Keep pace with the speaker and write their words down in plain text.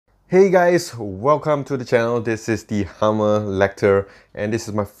Hey guys, welcome to the channel. This is the Hammer Lecter and this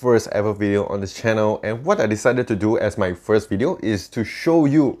is my first ever video on this channel, and what I decided to do as my first video is to show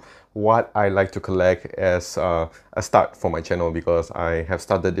you what I like to collect as a start for my channel, because I have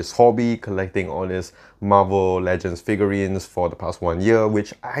started this hobby collecting all these Marvel Legends figurines for the past 1 year,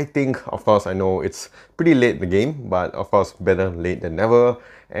 which I think, of course, I know it's pretty late in the game, but of course better late than never.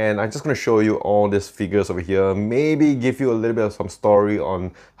 And I'm just going to show you all these figures over here, maybe give you a little bit of some story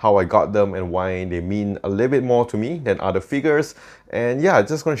on how I got them and why they mean a little bit more to me than other figures. And yeah,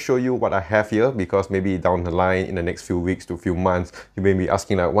 just going to show you what I have here, because maybe down the line in the next few weeks to a few months, you may be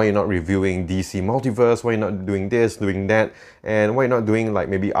asking like, why you're not reviewing DC Multiverse, why you're not doing this, doing that, and why you're not doing like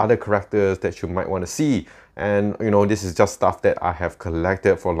maybe other characters that you might want to see. And you know, this is just stuff that I have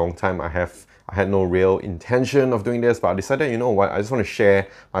collected for a long time. I had no real intention of doing this, but I decided, you know what, I just want to share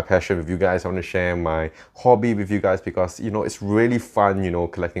my passion with you guys. I want to share my hobby with you guys, because you know, it's really fun, you know,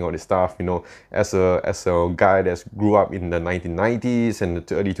 collecting all this stuff. You know, as a guy that grew up in the 1990s and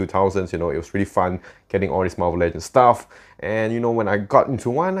the early 2000s, you know, it was really fun getting all this Marvel Legends stuff. And you know, when I got into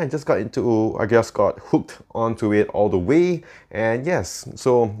one, I just got hooked onto it all the way. And yes,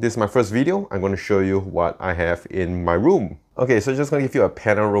 so this is my first video. I'm going to show you what I have in my room. Okay, so just going to give you a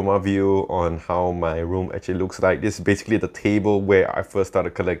panorama view on how my room actually looks like. This is basically the table where I first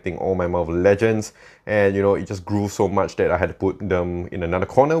started collecting all my Marvel Legends. And you know, it just grew so much that I had to put them in another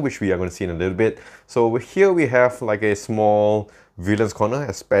corner, which we are going to see in a little bit. So here we have like a small villains corner,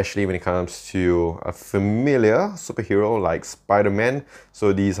 especially when it comes to a familiar superhero like Spider-Man.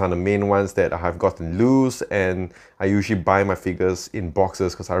 So these are the main ones that I have gotten loose, and I usually buy my figures in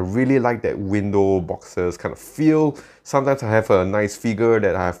boxes because I really like that window boxes kind of feel. Sometimes I have a nice figure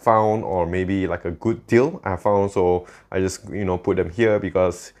that I have found, or maybe like a good deal I have found, so I just, you know, put them here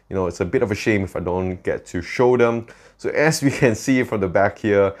because, you know, it's a bit of a shame if I don't get to show them. So as we can see from the back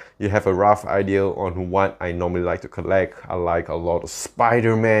here, you have a rough idea on what I normally like to collect. I like a lot of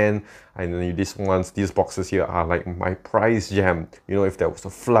Spider-Man. I know these boxes here are like my prize gem. You know, if there was a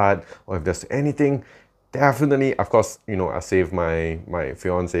flood or if there's anything, definitely, of course, you know, I save my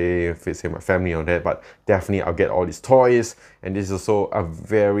fiance, save my family on that, but definitely I'll get all these toys. And this is also a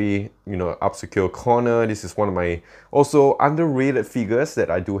very, you know, upscale corner. This is one of my also underrated figures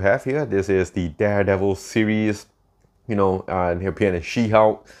that I do have here. This is the Daredevil series, you know, and here in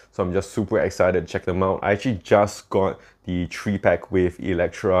She-Hulk. So I'm just super excited to check them out. I actually just got the 3-pack with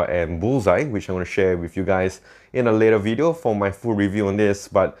Elektra and Bullseye, which I'm going to share with you guys in a later video for my full review on this.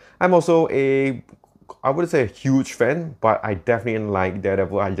 But I'm also I wouldn't say a huge fan, but I definitely like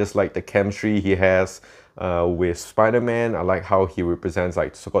Daredevil. I just like the chemistry he has with Spider-Man. I like how he represents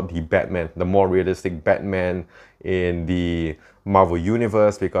like so-called the Batman, the more realistic Batman in the Marvel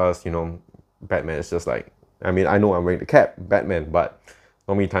universe, because, you know, Batman is just like, I mean, I know I'm wearing the cap, Batman, but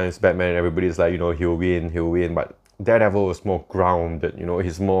how many times Batman, everybody's like, you know, he'll win, but Daredevil is more grounded, you know,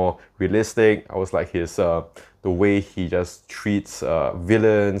 he's more realistic. I was like his, the way he just treats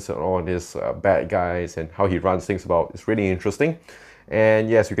villains and all these bad guys, and how he runs things about is really interesting. And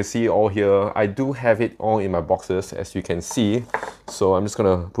yes, you can see all here. I do have it all in my boxes, as you can see. So I'm just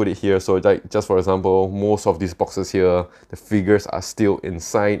gonna put it here. So like, just for example, most of these boxes here, the figures are still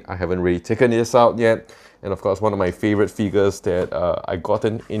inside. I haven't really taken this out yet. And of course, one of my favorite figures that I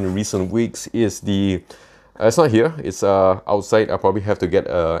gotten in recent weeks is the, it's not here, it's outside. I probably have to get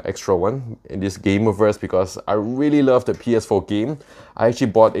an extra one in this Gamerverse, because I really love the PS4 game. I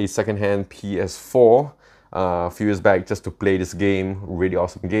actually bought a secondhand PS4 a few years back just to play this game. Really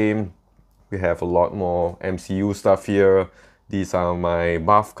awesome game. We have a lot more MCU stuff here. These are my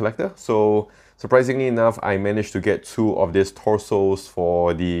buff collector. So surprisingly enough, I managed to get 2 of these torsos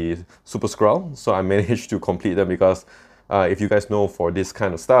for the Super Skrull. So I managed to complete them, because if you guys know, for this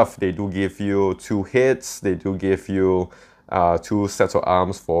kind of stuff, they do give you 2 heads. They do give you 2 sets of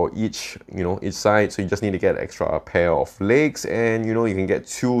arms for each, you know, each side. So you just need to get an extra pair of legs, and you know, you can get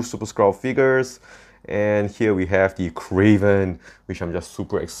 2 Super Skrull figures. And here we have the Kraven, which I'm just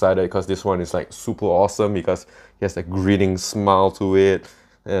super excited, because this one is like super awesome, because he has a grinning smile to it.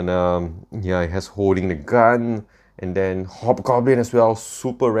 And yeah, he has holding the gun. And then Hobgoblin as well,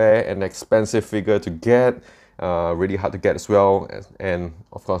 super rare and expensive figure to get. Really hard to get as well. And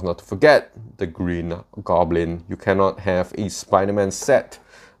of course, not to forget the Green Goblin. You cannot have a Spider-Man set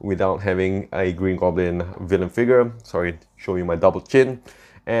without having a Green Goblin villain figure. Sorry, show you my double chin.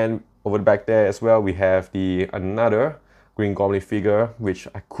 And over the back there as well, we have another Green Goblin figure, which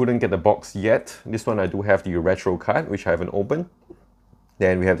I couldn't get the box yet. This one I do have the retro card, which I haven't opened.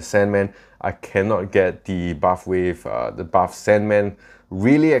 Then we have the Sandman. I cannot get the buff wave, the buff Sandman.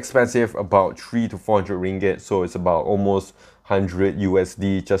 Really expensive, about 300 to 400 ringgit. So it's about almost 100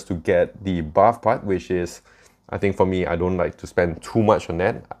 USD just to get the buff part, which is, I think for me, I don't like to spend too much on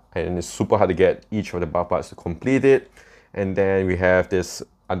that, and it's super hard to get each of the buff parts to complete it. And then we have this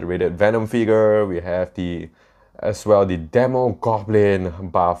underrated Venom figure. We have as well the Demo Goblin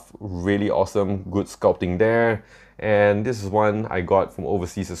buff, really awesome, good sculpting there. And this is one I got from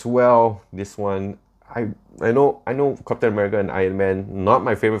overseas as well. This one, I know Captain America and Iron Man, not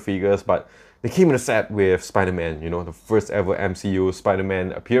my favorite figures, but they came in a set with Spider-Man, you know, the first ever MCU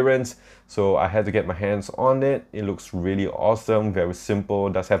Spider-Man appearance. So I had to get my hands on it. It looks really awesome, very simple,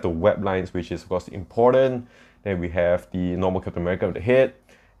 does have the web lines, which is of course important. Then we have the normal Captain America with the head,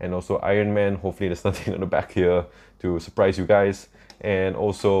 and also Iron Man. Hopefully there's nothing on the back here to surprise you guys. And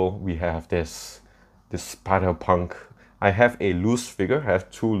also we have this Spider-Punk. I have a loose figure, I have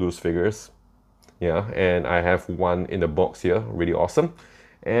 2 loose figures. Yeah, and I have one in the box here, really awesome.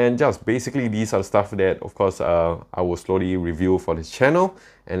 And just basically these are the stuff that of course I will slowly review for this channel.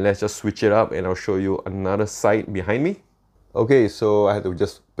 And let's just switch it up and I'll show you another side behind me. Okay, so I had to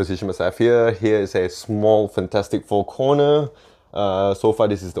just position myself here. Here is a small Fantastic Four corner. So far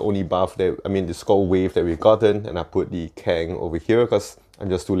this is the only buff that, the Skull Wave that we've gotten, and I put the Kang over here because I'm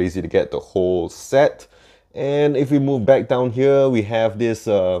just too lazy to get the whole set. And if we move back down here, we have this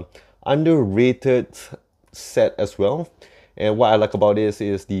underrated set as well. And what I like about this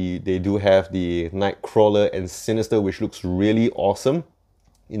is they do have the Nightcrawler and Sinister, which looks really awesome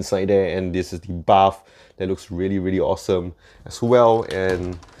inside there. And this is the buff that looks really, really awesome as well.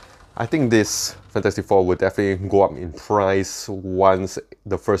 And I think this Fantastic Four will definitely go up in price once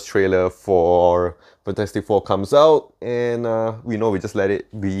the first trailer for Fantastic Four comes out, and we just let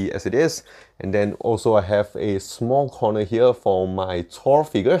it be as it is. And then also I have a small corner here for my Thor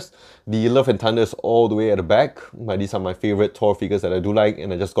figures. The Love and Thunder is all the way at the back, but these are my favorite Thor figures that I do like,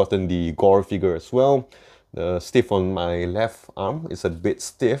 and I just gotten the Gore figure as well. The stiff on my left arm is a bit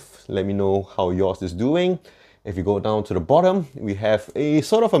stiff. Let me know how yours is doing. If you go down to the bottom, we have a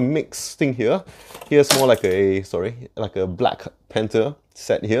sort of a mixed thing here. Here's more like a Black Panther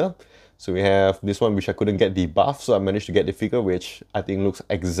set here. So we have this one, which I couldn't get the buff, so I managed to get the figure, which I think looks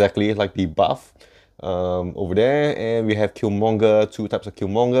exactly like the buff over there. And we have Killmonger, 2 types of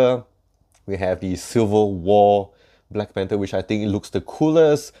Killmonger. We have the Civil War Black Panther, which I think it looks the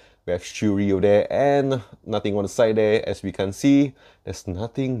coolest. We have Shuri over there, and nothing on the side there. As we can see, there's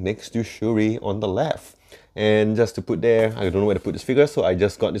nothing next to Shuri on the left. And just to put there, I don't know where to put this figure, so I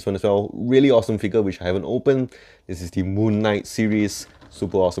just got this one as well. Really awesome figure, which I haven't opened. This is the Moon Knight series,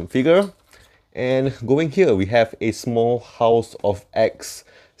 super awesome figure. And going here, we have a small House of X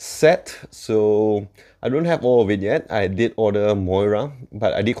set. So I don't have all of it yet. I did order Moira,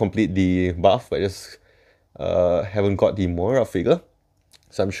 but I did complete the buff. I just haven't got the Moira figure,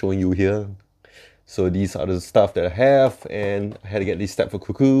 so I'm showing you here. So these are the stuff that I have, and I had to get these Step for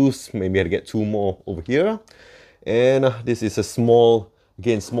Cuckoos. Maybe I had to get 2 more over here. And this is a small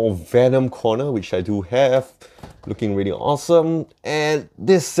Venom corner, which I do have, looking really awesome. And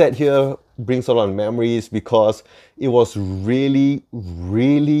this set here brings a lot of memories because it was really,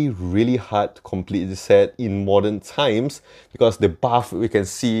 really, really hard to complete this set in modern times, because the buff we can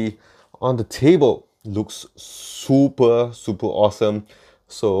see on the table looks super, super awesome.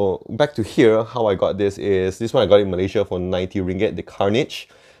 So back to here, how I got this is, this one I got in Malaysia for 90 ringgit, the Carnage.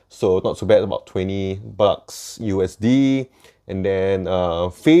 So not so bad, about 20 bucks USD. And then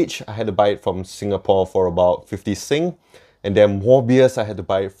Phage, I had to buy it from Singapore for about 50 Sing. And then Morbius, I had to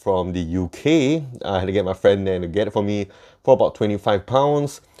buy it from the UK. I had to get my friend there to get it for me for about 25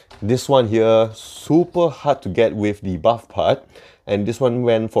 pounds. This one here, super hard to get with the buff part. And this one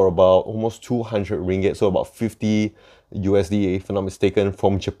went for about almost 200 ringgit, so about 50 USD if I'm not mistaken,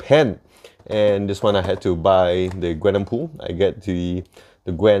 from Japan. And this one I had to buy the Gwenpool. I get the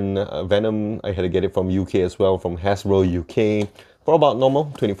Gwen Venom, I had to get it from UK as well, from Hasbro UK, for about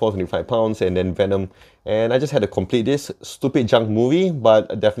normal 24-25 pounds. And then Venom, and I just had to complete this stupid junk movie, but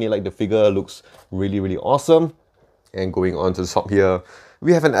I definitely like the figure, looks really, really awesome. And going on to the top here,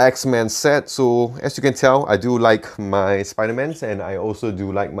 we have an X-Men set. So as you can tell, I do like my Spider-Mans, and I also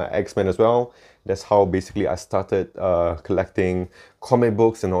do like my X-Men as well. That's how basically I started collecting comic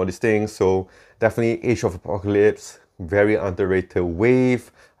books and all these things. So definitely Age of Apocalypse, very underrated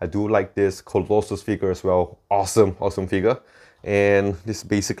wave. I do like this Colossus figure as well. Awesome, awesome figure. And this is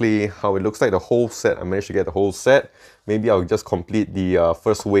basically how it looks like, the whole set. I managed to get the whole set. Maybe I'll just complete the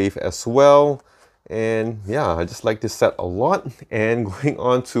first wave as well. And yeah, I just like this set a lot. And going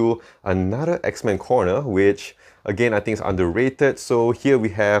on to another X-Men corner, which again I think is underrated. So here we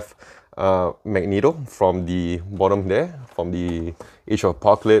have Magneto from the bottom there, from the Age of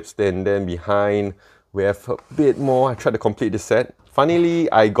Apocalypse. Then behind We have a bit more. I tried to complete this set. Funnily,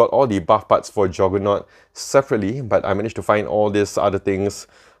 I got all the buff parts for Juggernaut separately, but I managed to find all these other things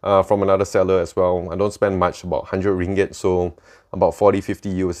from another seller as well. I don't spend much, about 100 ringgit, so about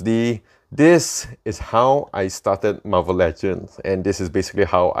 40-50 USD. This is how I started Marvel Legends, and this is basically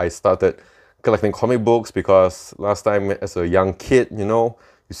how I started collecting comic books, because last time as a young kid, you know,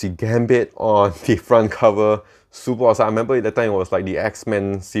 you see Gambit on the front cover. Super awesome. I remember at that time it was like the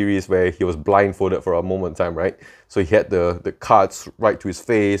X-Men series where he was blindfolded for a moment in time, right? So he had the cards right to his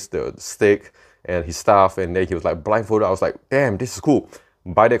face, the stick and his staff, and then he was like blindfolded. I was like, damn, this is cool.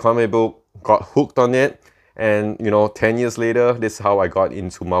 Buy the comic book, got hooked on it, and you know, 10 years later, this is how I got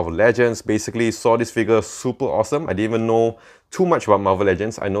into Marvel Legends. Basically, saw this figure, super awesome. I didn't even know too much about Marvel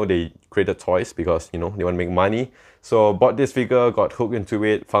Legends. I know they created toys because, you know, they want to make money. So bought this figure, got hooked into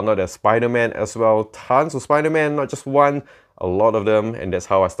it, found out there's Spider-Man as well. Tons of Spider-Man, not just one, a lot of them. And that's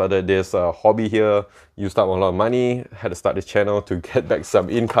how I started this hobby here. Used up a lot of money, had to start this channel to get back some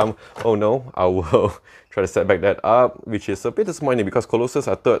income. Oh no, I will try to set back that up, which is a bit disappointing because Colossus,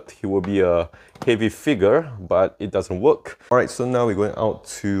 I thought he would be a heavy figure, but it doesn't work. Alright, so now we're going out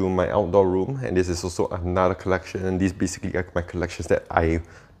to my outdoor room, and this is also another collection. These basically are my collections that I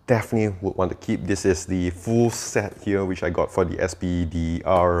definitely would want to keep. This is the full set here, which I got for the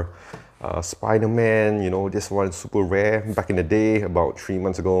SPDR Spider-Man. You know, this one is super rare back in the day, about 3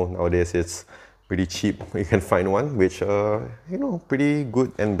 months ago. Nowadays it's pretty cheap. You can find one, which you know, pretty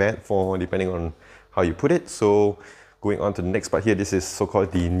good and bad for depending on how you put it. So going on to the next part here, this is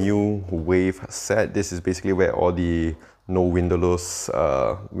so-called the New Wave set. This is basically where all the no windowless,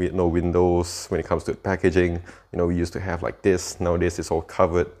 with no windows when it comes to packaging. You know, we used to have like this. Nowadays it's all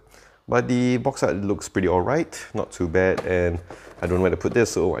covered. But the box art looks pretty alright, not too bad, and I don't know where to put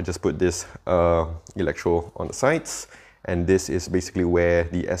this, so I just put this Electro on the sides. And this is basically where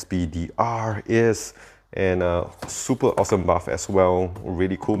the SPDR is, and super awesome buff as well,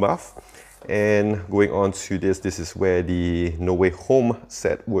 really cool buff. And going on to this, this is where the No Way Home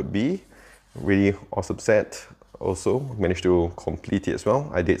set would be. Really awesome set. Also managed to complete it as well.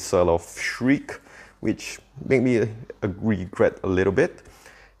 I did sell off Shriek, which made me regret a little bit.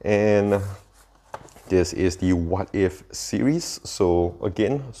 And this is the What If series. So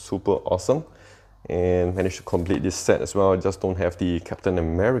again, super awesome. And managed to complete this set as well. I just don't have the Captain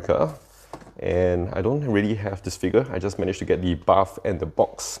America. And I don't really have this figure. I just managed to get the buff and the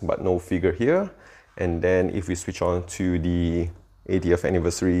box, but no figure here. And then if we switch on to the 80th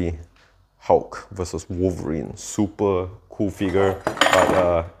anniversary Hulk versus Wolverine, super cool figure,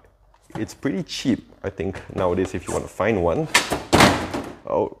 but it's pretty cheap, I think, nowadays if you want to find one.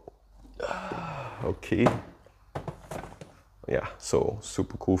 Oh, okay. Yeah, so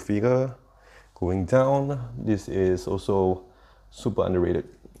super cool figure. Going down, this is also super underrated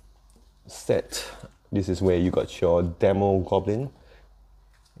set. This is where you got your Demo Goblin,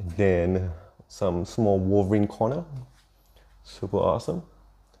 and then some small Wolverine corner, super awesome.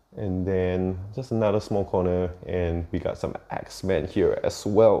 And then just another small corner, and we got some X-Men here as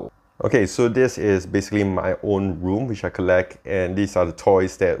well. Okay, so this is basically my own room which I collect, and these are the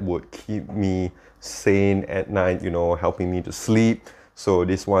toys that would keep me sane at night, you know, helping me to sleep. So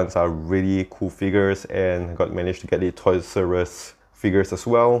these ones are really cool figures, and I managed to get the Toys R Us figures as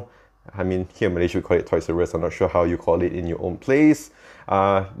well. I mean, here in Malaysia we call it Toys R Us. I'm not sure how you call it in your own place.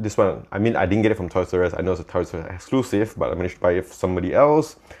 This one, I mean, I didn't get it from Toys R Us. I know it's a Toys R Us exclusive, but I managed to buy it from somebody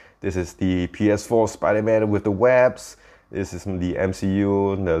else. This is the PS4 Spider-Man with the webs. This is the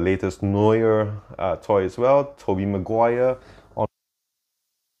MCU, the latest Neuer toy as well. Tobey Maguire on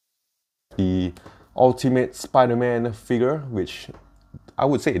the Ultimate Spider-Man figure, which I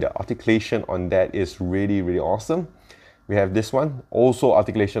would say the articulation on that is really, really awesome. We have this one, also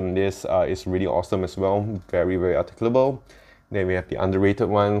articulation on this is really awesome as well, very, very articulable. Then we have the underrated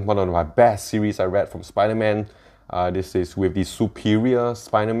one of my best series I read from Spider-Man. This is with the Superior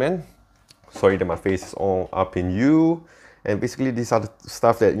Spider-Man. Sorry that my face is all up in you. And basically these are the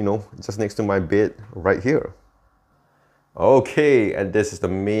stuff that, you know, just next to my bed right here. Okay, and this is the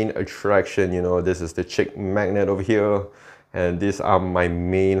main attraction, you know, this is the chick magnet over here. And these are my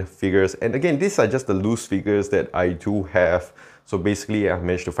main figures. And again, these are just the loose figures that I do have. So basically I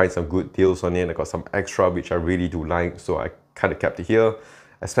managed to find some good deals on it. I got some extra, which I really do like. So I kind of kept it here.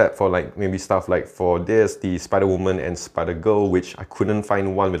 Except for like maybe stuff like for this, the Spider-Woman and Spider-Girl, which I couldn't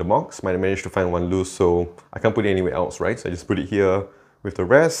find one with a box. I managed to find one loose, so I can't put it anywhere else, right? So I just put it here with the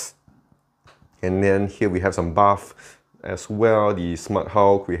rest. And then here we have some buff as well. The Smart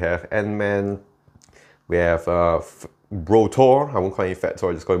Hulk, we have Ant-Man, we have Bro Thor. I won't call him Fat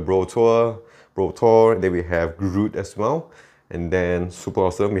Thor, I just call him Bro Thor. And then we have Groot as well. And then super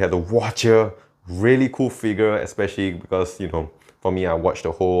awesome, we have the Watcher Really cool figure, especially because, you know, for me, I watched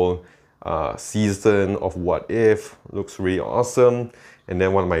the whole season of What If. Looks really awesome. And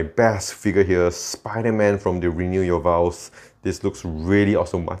then one of my best figure here, Spider-Man from the Renew Your Vows. This looks really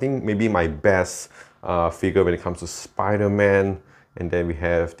awesome. I think maybe my best figure when it comes to Spider-Man. And then we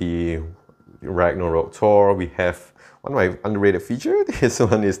have the Ragnarok Thor. We have one of my underrated features. This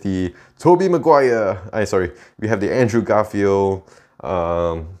one is the Tobey Maguire. We have the Andrew Garfield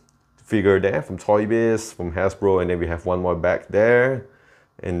figure there from Toy Biz, from Hasbro, and then we have one more back there.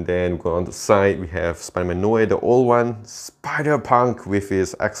 And then go on the side, we have Spider-Man No Way, the old one, Spider-Punk with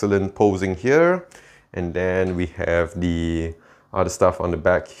his excellent posing here. And then we have the other stuff on the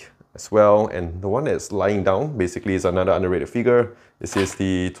back as well. And the one that's lying down basically is another underrated figure. This is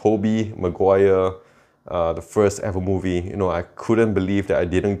the Tobey Maguire, the first ever movie. You know, I couldn't believe that I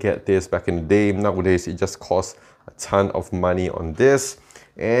didn't get this back in the day. Nowadays, it just costs a ton of money on this.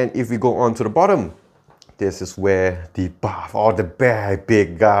 And if we go on to the bottom, this is where the buff, all the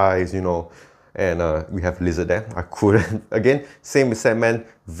big guys, you know, and we have Lizard there. I couldn't, again, same with Sandman,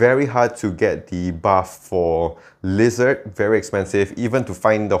 very hard to get the buff for Lizard, very expensive. Even to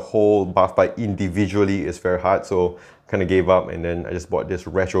find the whole buff by individually is very hard, so kind of gave up, and then I just bought this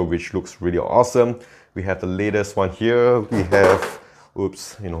retro, which looks really awesome. We have the latest one here. We have,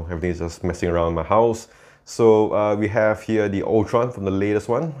 oops, you know, everything's just messing around my house. So we have here the Ultron from the latest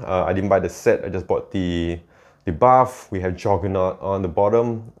one. I didn't buy the set, I just bought the buff. We have Juggernaut on the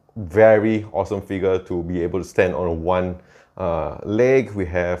bottom. Very awesome figure to be able to stand on one leg. We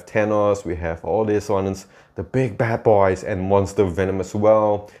have Thanos, we have all these ones, the big bad boys, and Monster Venom as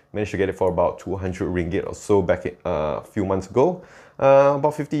well. Managed to get it for about 200 ringgit or so back a few months ago.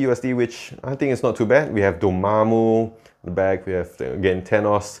 About 50 USD, which I think is not too bad. We have Dormammu in the back. We have, again,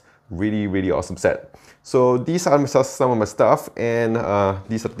 Thanos. Really awesome set. So these are some of my stuff, and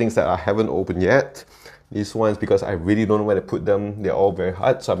these are the things that I haven't opened yet. These ones, because I really don't know where to put them, they're all very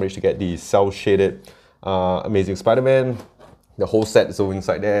hard. So I managed to get the cel-shaded Amazing Spider-Man. The whole set is over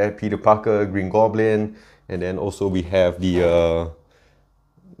inside there. Peter Parker, Green Goblin, and then also we have the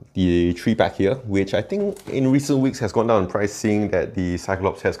 3-pack here, which I think in recent weeks has gone down in price, seeing that the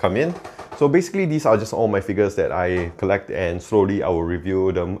Cyclops has come in. So basically these are just all my figures that I collect, and slowly I will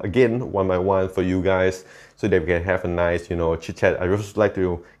review them again one by one for you guys, so that we can have a nice, you know, chit chat. I just like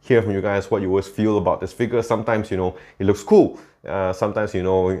to hear from you guys what you always feel about this figure. Sometimes, you know, it looks cool. Sometimes, you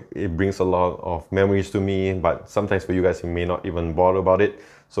know, it brings a lot of memories to me, but sometimes for you guys, you may not even bother about it.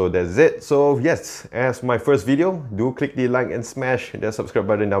 So that's it. So yes, as my first video, do click the like and smash the subscribe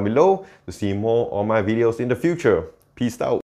button down below to see more of my videos in the future. Peace out.